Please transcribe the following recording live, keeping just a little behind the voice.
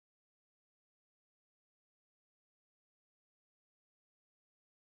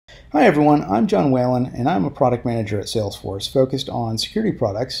Hi everyone, I'm John Whalen and I'm a product manager at Salesforce focused on security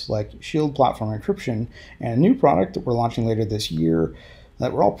products like Shield Platform Encryption and a new product that we're launching later this year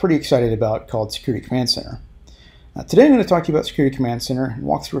that we're all pretty excited about called Security Command Center. Today I'm going to talk to you about Security Command Center and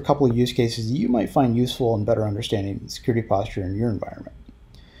walk through a couple of use cases that you might find useful in better understanding security posture in your environment.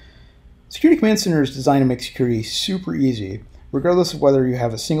 Security Command Center is designed to make security super easy, regardless of whether you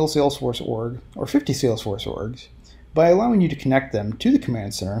have a single Salesforce org or 50 Salesforce orgs, by allowing you to connect them to the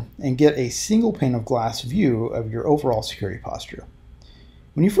Command Center and get a single pane of glass view of your overall security posture.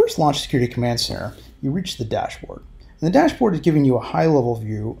 When you first launch Security Command Center, you reach the dashboard. And the dashboard is giving you a high-level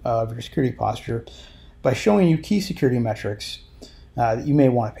view of your security posture by showing you key security metrics that you may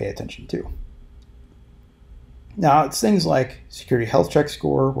want to pay attention to. Now, it's things like Security Health Check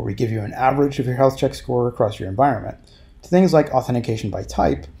Score, where we give you an average of your health check score across your environment, to things like authentication by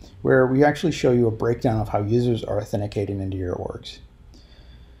type, where we actually show you a breakdown of how users are authenticating into your orgs.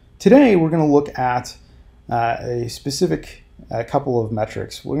 Today, we're going to look at a specific couple of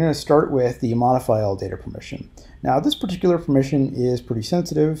metrics. We're going to start with the modify all data permission. Now, this particular permission is pretty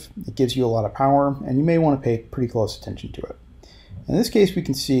sensitive. It gives you a lot of power, and you may want to pay pretty close attention to it. In this case, we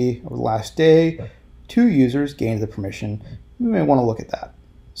can see over the last day, 2 users gained the permission. We may want to look at that.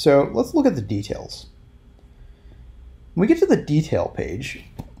 So let's look at the details. When we get to the detail page,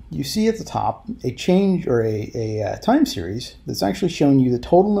 you see at the top a change or a time series that's actually showing you the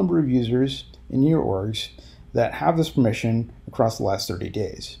total number of users in your orgs that have this permission across the last 30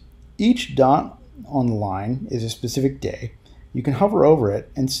 days. Each dot on the line is a specific day. You can hover over it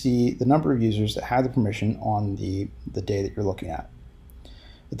and see the number of users that had the permission on the day that you're looking at.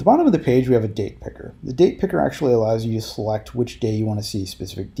 At the bottom of the page, we have a date picker. The date picker actually allows you to select which day you want to see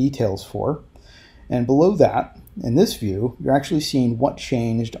specific details for. And below that, in this view, you're actually seeing what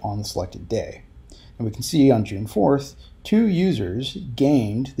changed on the selected day. And we can see on June 4th, 2 users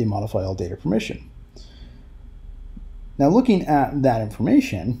gained the modify all data permission. Now looking at that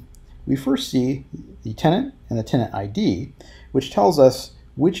information, we first see the tenant and the tenant ID, which tells us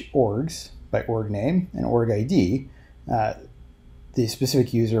which orgs, by org name and org ID, the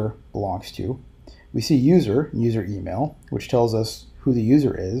specific user belongs to. We see user and user email, which tells us who the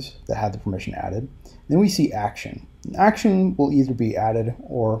user is that had the permission added. Then we see action. An action will either be added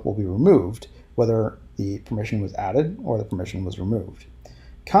or will be removed, whether the permission was added or the permission was removed.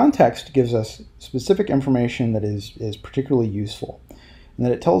 Context gives us specific information that is particularly useful, and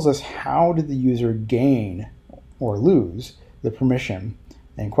that it tells us how did the user gain or lose the permission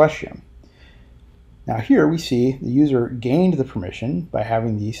in question. Now here we see the user gained the permission by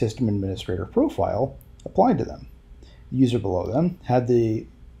having the system administrator profile applied to them. The user below them had the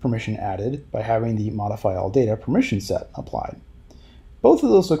permission added by having the modify all data permission set applied. Both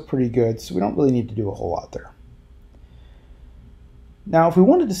of those look pretty good, so we don't really need to do a whole lot there. Now, if we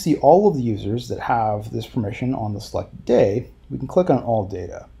wanted to see all of the users that have this permission on the selected day, we can click on all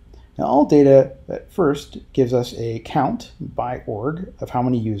data. Now, all data at first gives us a count by org of how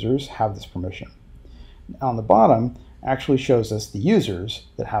many users have this permission. On the bottom actually shows us the users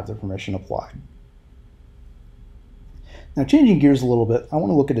that have the permission applied. Now, changing gears a little bit, I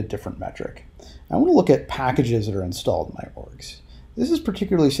want to look at a different metric. I want to look at packages that are installed in my orgs. This is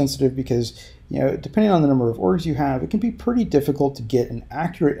particularly sensitive because, depending on the number of orgs you have, it can be pretty difficult to get an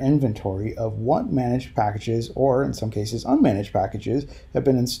accurate inventory of what managed packages, or in some cases unmanaged packages, have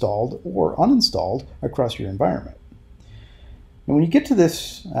been installed or uninstalled across your environment. And when you get to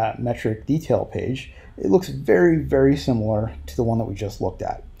this metric detail page, it looks very, very similar to the one that we just looked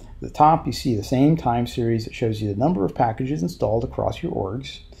at. At the top, you see the same time series that shows you the number of packages installed across your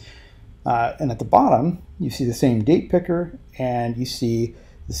orgs. And at the bottom, you see the same date picker, and you see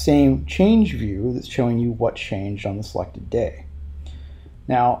the same change view that's showing you what changed on the selected day.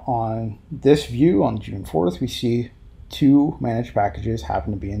 Now, on this view on June 4th, we see 2 managed packages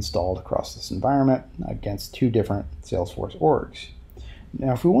happen to be installed across this environment against 2 different Salesforce orgs.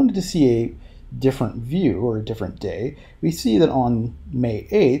 Now, if we wanted to see a different view or a different day, we see that on May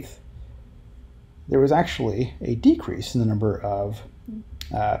 8th, there was actually a decrease in the number of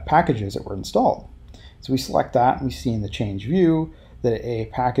packages that were installed. So we select that and we see in the change view that a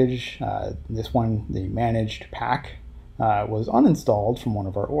package, this one, the managed pack, was uninstalled from one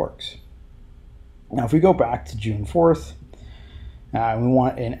of our orgs. Now if we go back to June 4th, we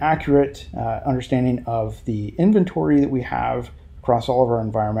want an accurate understanding of the inventory that we have across all of our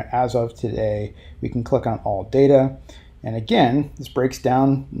environment as of today. We can click on all data, and again this breaks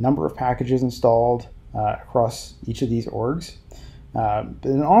down number of packages installed across each of these orgs, but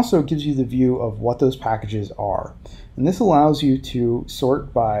it also gives you the view of what those packages are, and this allows you to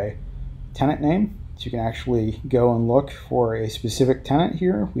sort by tenant name So you can actually go and look for a specific tenant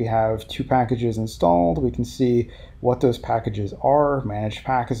here. We have 2 packages installed. We can see what those packages are. Managed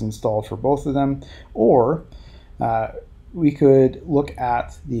pack is installed for both of them. Or we could look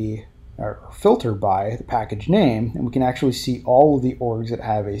at or filter by the package name, and we can actually see all of the orgs that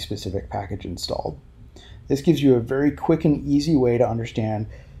have a specific package installed. This gives you a very quick and easy way to understand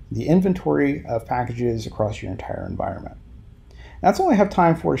the inventory of packages across your entire environment. That's all I have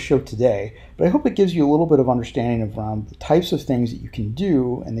time for to show today, but I hope it gives you a little bit of understanding around the types of things that you can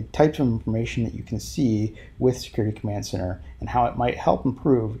do and the types of information that you can see with Security Command Center and how it might help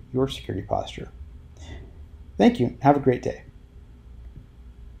improve your security posture. Thank you. Have a great day.